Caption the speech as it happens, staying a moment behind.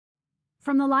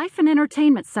From the Life and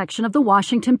Entertainment section of the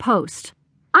Washington Post.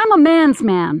 I'm a man's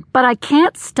man, but I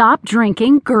can't stop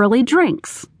drinking girly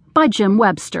drinks, by Jim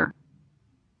Webster.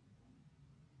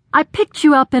 I picked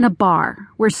you up in a bar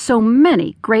where so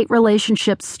many great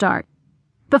relationships start.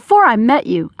 Before I met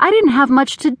you, I didn't have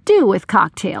much to do with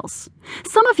cocktails.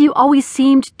 Some of you always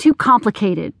seemed too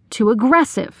complicated, too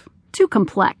aggressive, too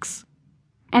complex.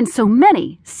 And so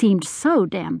many seemed so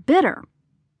damn bitter.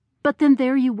 But then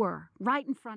there you were, right in front of me.